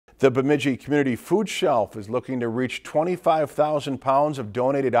The Bemidji Community Food Shelf is looking to reach 25,000 pounds of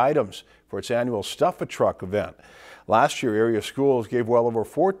donated items for its annual Stuff a Truck event. Last year, area schools gave well over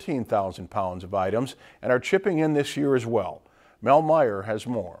 14,000 pounds of items and are chipping in this year as well. Mel Meyer has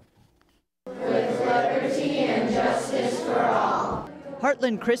more. With liberty and justice for all.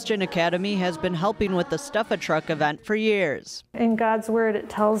 Heartland Christian Academy has been helping with the Stuff a Truck event for years. In God's Word, it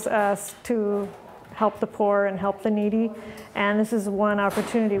tells us to help the poor and help the needy, and this is one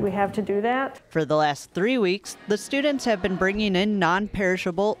opportunity we have to do that. For the last 3 weeks, the students have been bringing in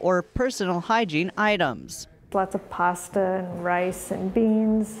non-perishable or personal hygiene items. Lots of pasta and rice and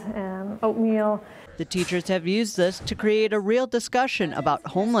beans and oatmeal. The teachers have used this to create a real discussion about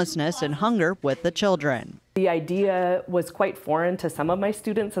homelessness and hunger with the children. The idea was quite foreign to some of my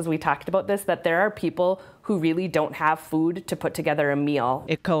students as we talked about this, that there are people who really don't have food to put together a meal.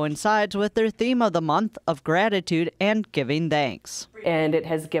 It coincides with their theme of the month of gratitude and giving thanks. And it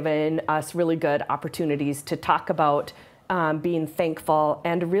has given us really good opportunities to talk about being thankful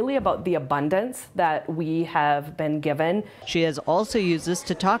and really about the abundance that we have been given. She has also used this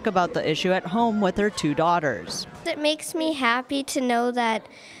to talk about the issue at home with her 2 daughters. It makes me happy to know that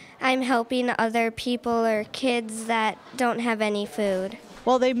I'm helping other people or kids that don't have any food.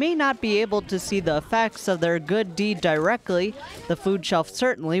 While they may not be able to see the effects of their good deed directly, the food shelf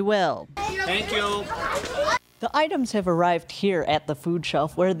certainly will. Thank you. The items have arrived here at the food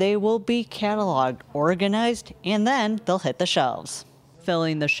shelf where they will be cataloged, organized, and then they'll hit the shelves,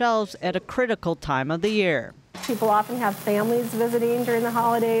 filling the shelves at a critical time of the year. People often have families visiting during the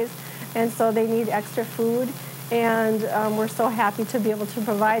holidays, and so they need extra food, and we're so happy to be able to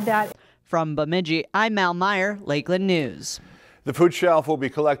provide that. From Bemidji, I'm Mel Meyer, Lakeland News. The food shelf will be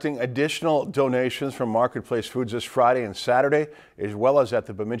collecting additional donations from Marketplace Foods this Friday and Saturday, as well as at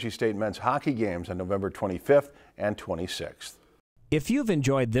the Bemidji State Men's Hockey Games on November 25th and 26th. If you've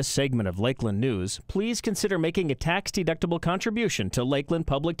enjoyed this segment of Lakeland News, please consider making a tax-deductible contribution to Lakeland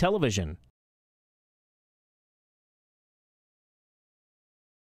Public Television.